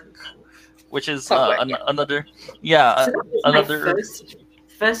Clockwork, which is another. Yeah, so that was another my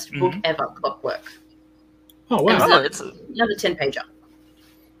first book ever, Clockwork. Oh wow! It's another 10-pager.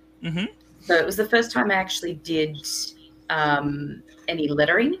 So it was the first time I actually did any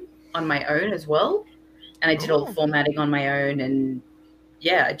lettering on my own as well, and I did all the formatting on my own, and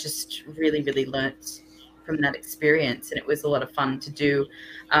yeah, I just really, really learnt from that experience, and it was a lot of fun to do.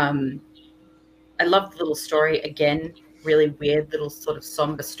 I loved the little story again, really weird little sort of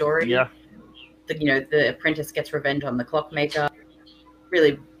somber story. Yeah. The apprentice gets revenge on the clockmaker.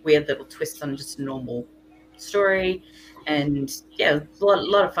 Really weird little twist on just a normal story, and yeah, a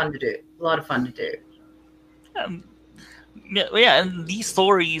lot of fun to do. And these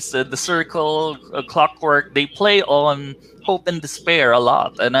stories, the Circle, Clockwork, they play on hope and despair a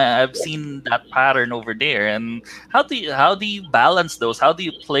lot, and I've seen that pattern over there. And how do you balance those? How do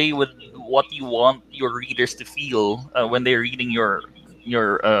you play with what you want your readers to feel when they're reading your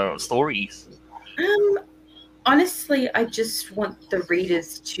stories? Honestly, I just want the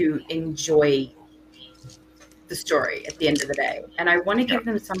readers to enjoy the story at the end of the day, and I want to give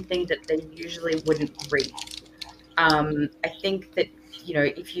them something that they usually wouldn't read. I think that,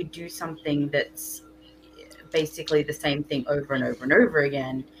 if you do something that's basically the same thing over and over and over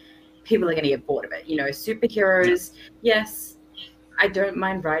again, people are going to get bored of it. Superheroes, yes, I don't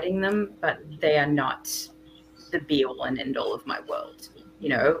mind writing them, but they are not the be all and end all of my world.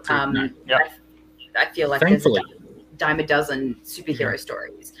 I feel like Thankfully. there's a dime a dozen superhero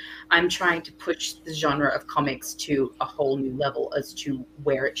stories. I'm trying to push the genre of comics to a whole new level as to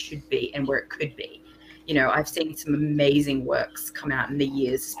where it should be and where it could be. You know, I've seen some amazing works come out in the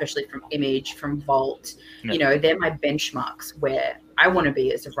years, especially from Image, from Vault. Yeah. You know, they're my benchmarks where I want to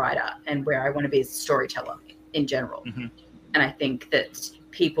be as a writer and where I want to be as a storyteller in general. Mm-hmm. And I think that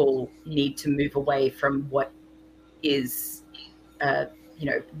people need to move away from what is,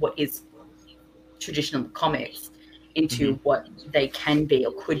 what is traditional comics into what they can be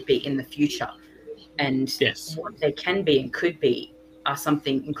or could be in the future. And Yes. what they can be and could be are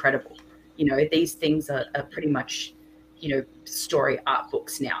something incredible. You know, these things are pretty much, story art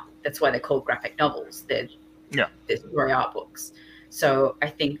books now. That's why they're called graphic novels. They're story art books. So I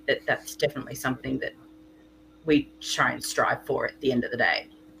think that that's definitely something that we try and strive for at the end of the day.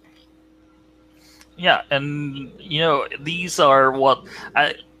 Yeah, and these are what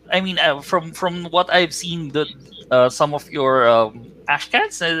I mean from what I've seen, some of your ash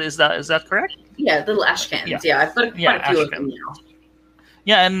cans, is that correct? Yeah, little ash cans. Yeah, I've got quite a few of them now.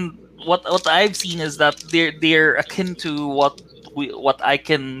 Yeah, and what I've seen is that they're akin to what I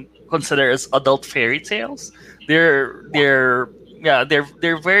can consider as adult fairy tales. They're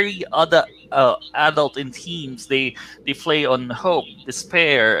very adult in themes. They play on hope,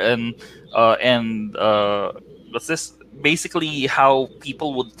 despair, and what's this? Basically, how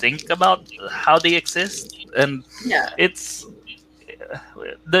people would think about how they exist, and it's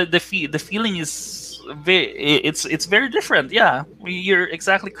the feeling is it's very different. Yeah, you're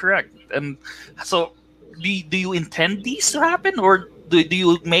exactly correct. And so, do you intend these to happen, or do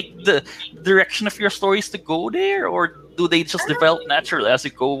you make the direction of your stories to go there, or do they just develop naturally as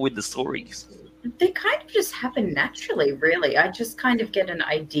you go with the stories? They kind of just happen naturally, really. I just kind of get an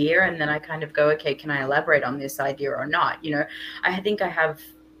idea and then I kind of go, okay, can I elaborate on this idea or not? You know, I think I have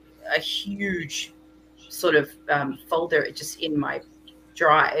a huge sort of folder just in my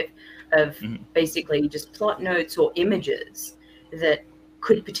drive of basically just plot notes or images that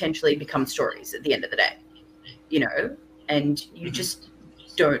could potentially become stories at the end of the day, and you just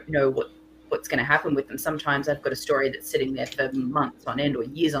don't know what's going to happen with them. Sometimes I've got a story that's sitting there for months on end or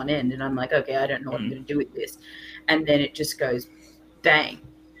years on end, and I'm like, okay, I don't know what I'm going to do with this. And then it just goes bang.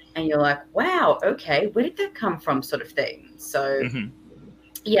 And you're like, wow, okay, where did that come from, sort of thing. So,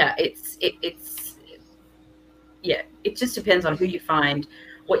 yeah, it just depends on who you find,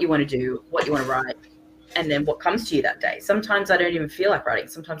 what you want to do, what you want to write, and then what comes to you that day. Sometimes I don't even feel like writing.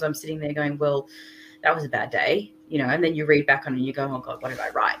 Sometimes I'm sitting there going, well, that was a bad day, and then you read back on it and you go, oh, God, what did I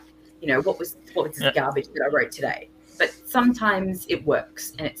write? What was this garbage that I wrote today? But sometimes it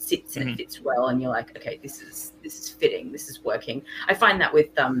works and it sits and it fits well, and you're like, okay, this is fitting, this is working. I find that with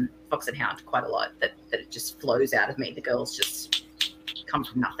Fox and Hound quite a lot, that it just flows out of me. The girls just come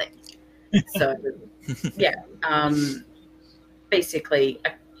from nothing. So basically,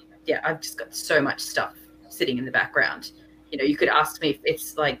 I've just got so much stuff sitting in the background. You could ask me if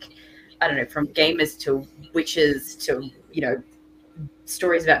it's like, I don't know, from gamers to witches to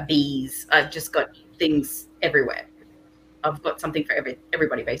stories about bees. I've just got things everywhere. I've got something for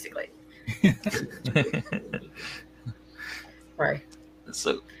everybody, basically. Sorry.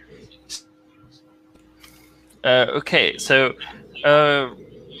 So, okay. So,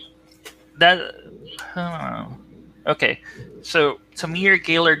 that. Okay. So, Tamir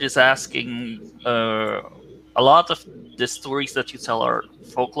Gaylord is asking, a lot of the stories that you tell are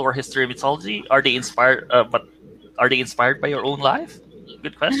folklore, history, mythology. Are they inspired? But are they inspired by your own life?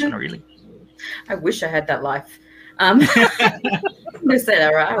 Good question, really. I wish I had that life. I'm going to say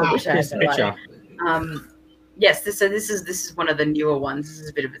that, right? I wish I had that life. Yes, this is one of the newer ones. This is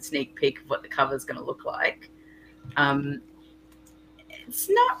a bit of a sneak peek of what the cover is going to look like. It's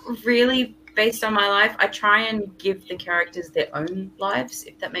not really based on my life. I try and give the characters their own lives,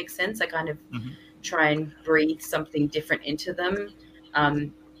 if that makes sense. I kind of try and breathe something different into them.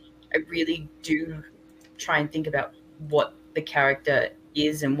 I really do try and think about what the character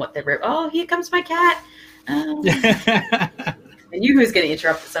is and what they're. Oh, here comes my cat. I knew he was going to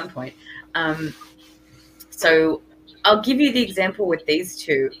interrupt at some point. So I'll give you the example with these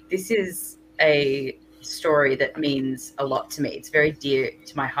two. This is a story that means a lot to me. It's very dear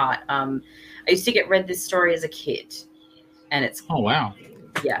to my heart. I used to get read this story as a kid, and it's oh wow,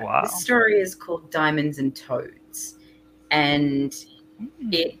 yeah. Wow. This story is called Diamonds and Toads, and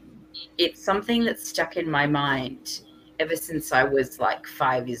it's something that's stuck in my mind ever since I was like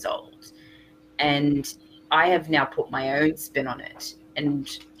 5 years old, and I have now put my own spin on it,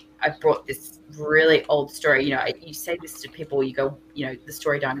 and I've brought this really old story. You say this to people, you go, the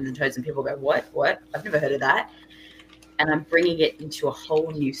story Diamonds and Toads, and people go, what? I've never heard of that. And I'm bringing it into a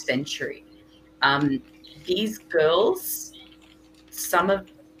whole new century. These girls, some of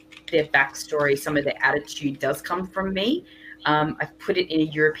their backstory, some of their attitude does come from me, I've put it in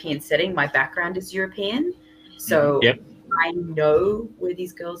a European setting. My background is European, so Yep. I know where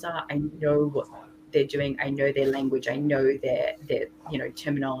these girls are. I know what they're doing. I know their language. I know their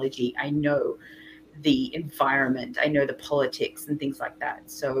terminology. I know the environment. I know the politics and things like that.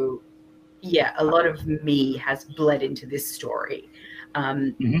 So yeah, a lot of me has bled into this story.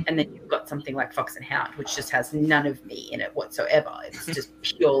 And then you've got something like Fox and Hound, which just has none of me in it whatsoever. It's just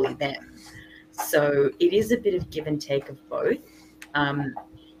purely them. So it is a bit of give and take of both.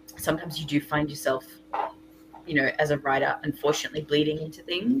 Sometimes you do find yourself, as a writer, unfortunately bleeding into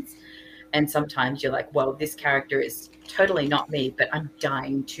things. And sometimes you're like, well, this character is totally not me, but I'm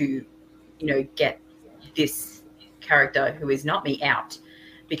dying to, get this character who is not me out,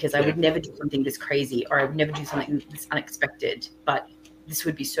 because I would never do something this crazy, or I would never do something this unexpected, but this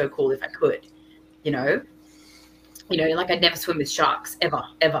would be so cool if I could, like I'd never swim with sharks ever,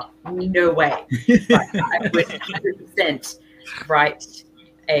 no way. But I would 100% write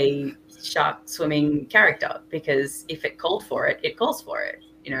a shark swimming character, because if it called for it, it calls for it.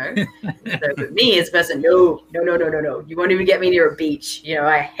 So with me as a person, no, you won't even get me near a beach.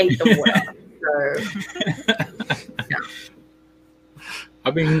 I hate the water. So yeah.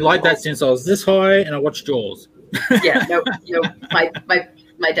 I've been like that since I was this high, and I watched Jaws. Yeah, no,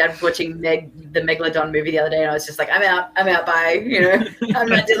 my dad was watching the Megalodon movie the other day, and I was just like, I'm out, bye. I'm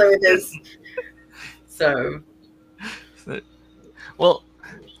not dealing with this. So,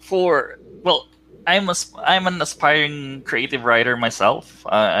 I'm an aspiring creative writer myself.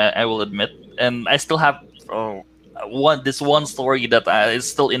 I will admit, and I still have one story that is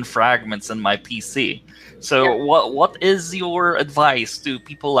still in fragments in my PC. So, what is your advice to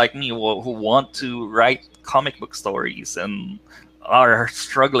people like me who want to write comic book stories and are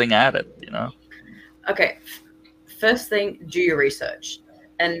struggling at it? Okay, first thing, do your research,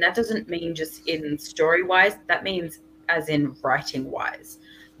 and that doesn't mean just in story wise. That means as in writing wise.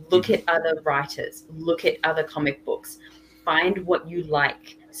 Look at other writers, look at other comic books, find what you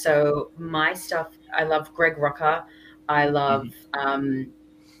like. So my stuff, I love Greg Rucka. I love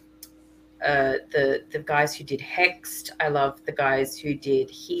the guys who did Hexed. I love the guys who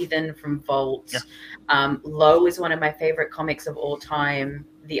did Heathen from Vault. Low is one of my favorite comics of all time.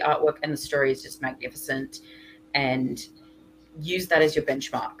 The artwork and the story is just magnificent. And use that as your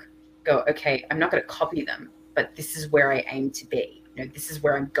benchmark. Go, okay, I'm not going to copy them, but this is where I aim to be. This is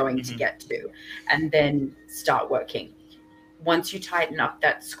where I'm going to get to, and then start working. Once you tighten up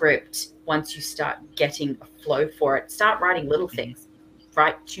that script, once you start getting a flow for it, start writing little things.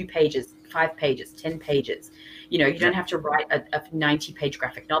 Write 2 pages, 5 pages, 10 pages. You don't have to write a 90-page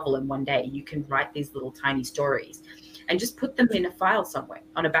graphic novel in one day. You can write these little tiny stories and just put them in a file somewhere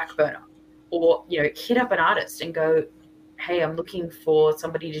on a back burner, or, hit up an artist and go, hey, I'm looking for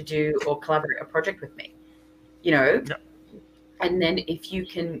somebody to do or collaborate a project with me, And then if you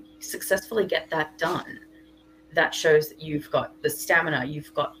can successfully get that done, that shows that you've got the stamina,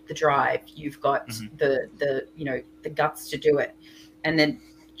 you've got the drive, you've got the guts to do it. And then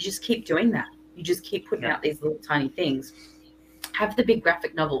you just keep doing that. You just keep putting out these little tiny things. Have the big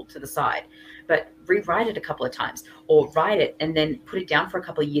graphic novel to the side, but rewrite it a couple of times, or write it and then put it down for a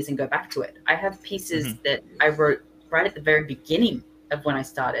couple of years and go back to it. I have pieces that I wrote right at the very beginning of when I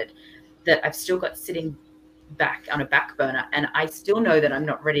started that I've still got sitting back on a back burner, and I still know that I'm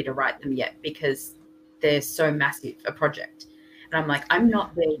not ready to write them yet because they're so massive a project, and I'm like, I'm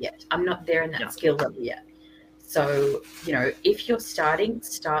not there yet. I'm not there in that skill level yet. So if you're starting,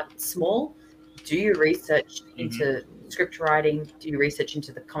 start small. Do your research into script writing, do your research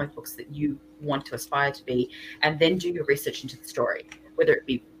into the comic books that you want to aspire to be, and then do your research into the story, whether it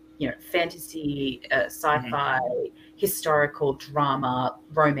be fantasy, sci-fi, historical, drama,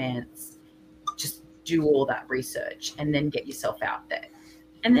 romance. Just do all that research and then get yourself out there.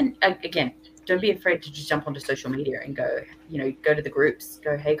 And then again, don't be afraid to just jump onto social media and go, go to the groups,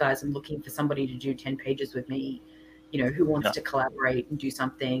 go, hey guys, I'm looking for somebody to do 10 pages with me, who wants to collaborate and do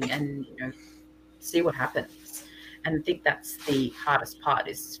something, and, see what happens. And I think that's the hardest part,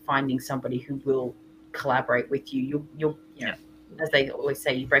 is finding somebody who will collaborate with you. You'll as they always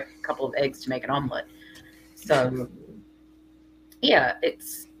say, you break a couple of eggs to make an omelet. So yeah,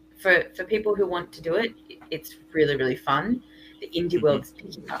 it's, for people who want to do it, it's really, really fun. The indie world's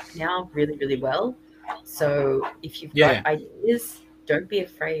picking up now really, really well. So if you've got ideas, don't be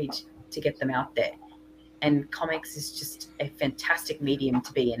afraid to get them out there. And comics is just a fantastic medium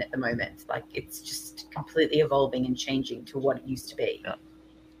to be in at the moment. Like, it's just completely evolving and changing to what it used to be. Yeah.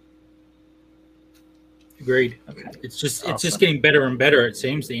 Agreed. Okay. It's just getting better and better, it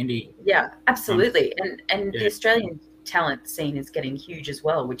seems, the indie. Yeah, absolutely. And the Australian talent scene is getting huge as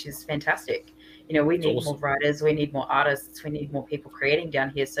well, which is fantastic. You know, we need awesome. more writers, we need more artists, we need more people creating down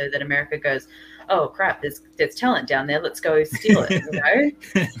here, so that America goes, oh crap, there's talent down there, let's go steal it. You know,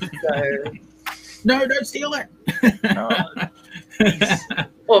 so no, don't steal it.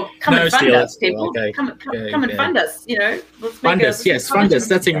 Or come and fund us, people. Okay. Come and fund us. You know, let's make fund us. Yes, fund us.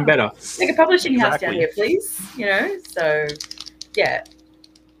 That's even better. Make a publishing house down here, please. You know, so yeah,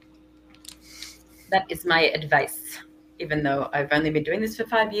 that is my advice. Even though I've only been doing this for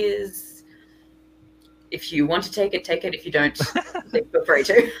 5 years, if you want to take it, take it. If you don't, feel free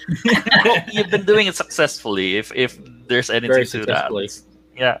to. Well, you've been doing it successfully. If there's anything to that.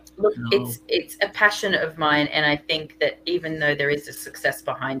 Yeah. Look, it's a passion of mine, and I think that even though there is a success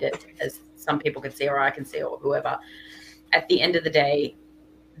behind it, as some people can see, or I can see, or whoever, at the end of the day,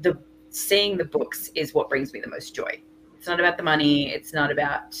 seeing the books is what brings me the most joy. It's not about the money. It's not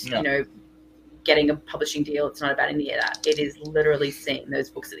about you know, getting a publishing deal. It's not about any of that. It is literally seeing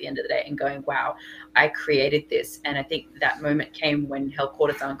those books at the end of the day and going, wow, I created this. And I think that moment came when Hell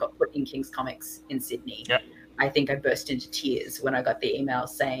Courtesan got put in King's Comics in Sydney. Yeah. I think I burst into tears when I got the email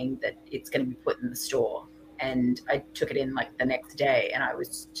saying that it's going to be put in the store. And I took it in like the next day, and I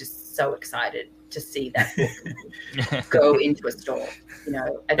was just so excited to see that book go into a store. You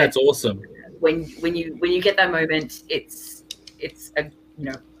know, that's awesome. When you get that moment, it's a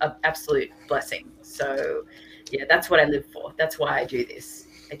an absolute blessing. So yeah, that's what I live for. That's why I do this.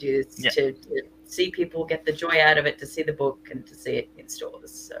 I do this to see people get the joy out of it, to see the book and to see it in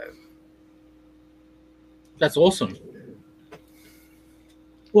stores. So that's awesome.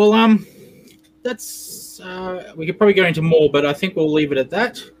 Well, that's we could probably go into more, but I think we'll leave it at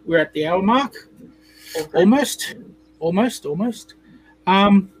that. We're at the hour mark. Okay. Almost.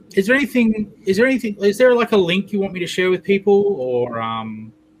 Is there like a link you want me to share with people, or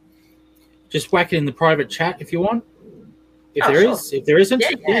just whack it in the private chat if you want? If there isn't,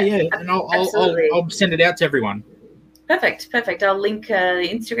 and I'll send it out to everyone. Perfect. I'll link the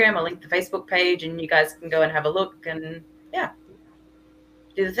Instagram, I'll link the Facebook page, and you guys can go and have a look and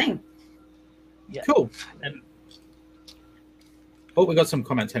do the thing. Yeah. Cool. And we got some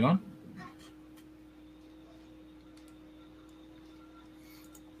comments. Hang on.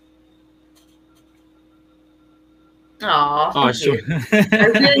 Oh, sure.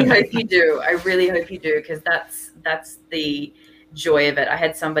 I really hope you do. I really hope you do, because that's the joy of it. I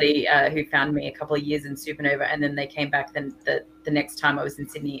had somebody who found me a couple of years in Supernova, and then they came back the next time I was in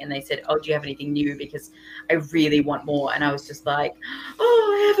Sydney, and they said, "Oh, do you have anything new? Because I really want more." And I was just like,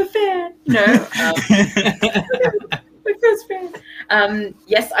 "Oh, I have a fan." You know, my first fan.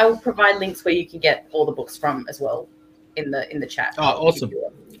 Yes, I will provide links where you can get all the books from as well in the chat. Oh, awesome.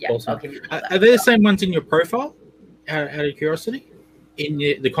 Awesome. I'll give you Are they the same ones in your profile? Out of curiosity, in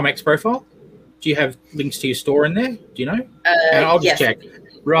the ComX profile, do you have links to your store in there? Do you know? And I'll just check.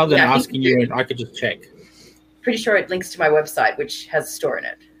 Rather than asking you, I could just check. Pretty sure it links to my website, which has a store in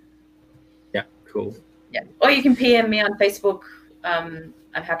it. Yeah, cool. Yeah, or you can PM me on Facebook. I'm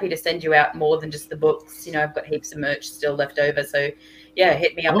happy to send you out more than just the books. You know, I've got heaps of merch still left over, so yeah,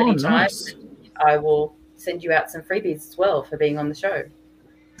 hit me up anytime. Nice. I will send you out some freebies as well for being on the show.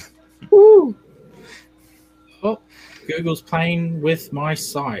 Woo! Oh, Google's playing with my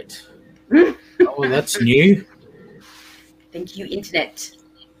site. Oh, that's new. Thank you, Internet.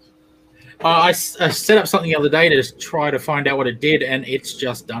 I set up something the other day to try to find out what it did, and it's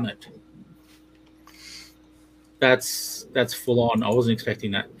just done it. That's full on. I wasn't expecting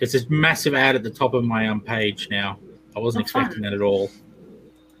that. It's this massive ad at the top of my page now. I wasn't expecting that at all.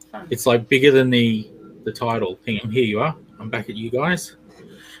 Fun. It's like bigger than the title. Hang on, here you are. I'm back at you guys.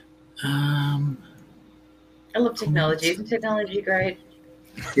 I love technology. Isn't technology great?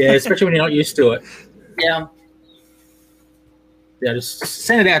 Yeah, especially when you're not used to it. Yeah. Yeah, just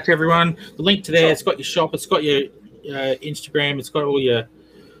send it out to everyone. The link to there, it's got your shop, it's got your Instagram, it's got all your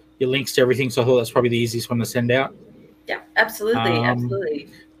links to everything. So I thought that's probably the easiest one to send out. Yeah, absolutely, absolutely.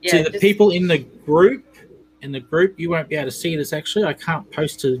 Yeah, to the people in the group, you won't be able to see this actually. I can't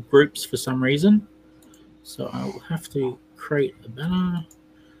post to groups for some reason. So I'll have to create a banner.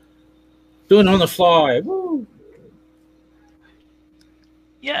 Doing it on the fly. Woo!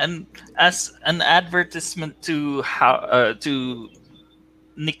 Yeah, and as an advertisement to to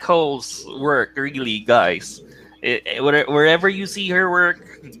Nicole's work, really, guys, wherever you see her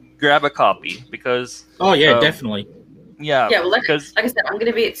work, grab a copy because. Oh yeah, definitely. Yeah. Yeah, well, like I said, I'm going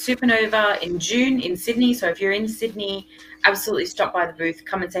to be at Supernova in June in Sydney. So if you're in Sydney, absolutely stop by the booth.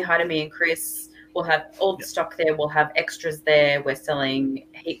 Come and say hi to me and Chris. We'll have all the stock there. We'll have extras there. We're selling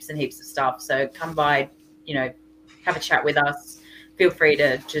heaps and heaps of stuff. So come by, have a chat with us. Feel free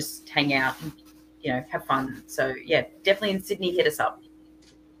to just hang out and, have fun. So, yeah, definitely in Sydney, hit us up.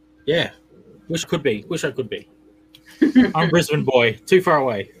 Yeah. Wish could be. Wish I could be. I'm a Brisbane boy. Too far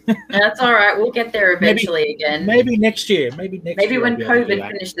away. That's all right. We'll get there eventually again. Maybe next year. Maybe when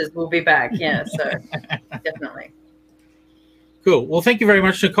COVID finishes, we'll be back. Yeah, so definitely. Cool. Well, thank you very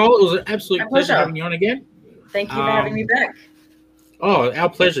much, Nicole. It was an absolute pleasure having you on again. Thank you for having me back. Oh, our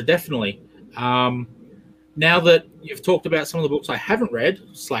pleasure, definitely. Now that you've talked about some of the books I haven't read,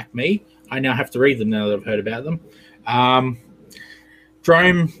 slack me. I now have to read them now that I've heard about them.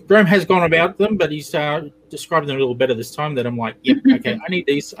 Drome has gone about them, but he's described them a little better this time. That I'm like, yep, okay, I need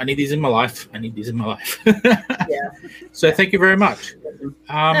these. I need these in my life. I need these in my life. Yeah. So thank you very much.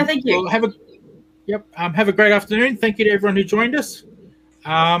 No, thank you. Well, have a great afternoon. Thank you to everyone who joined us.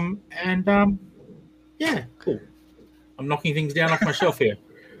 Yeah, cool. I'm knocking things down off my shelf here.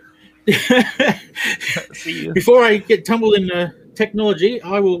 See you. Before I get tumbled in the technology,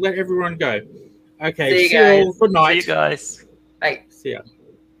 I will let everyone go. Okay, see you guys. all. Good night. See you guys. Bye. See ya.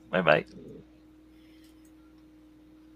 Bye-bye.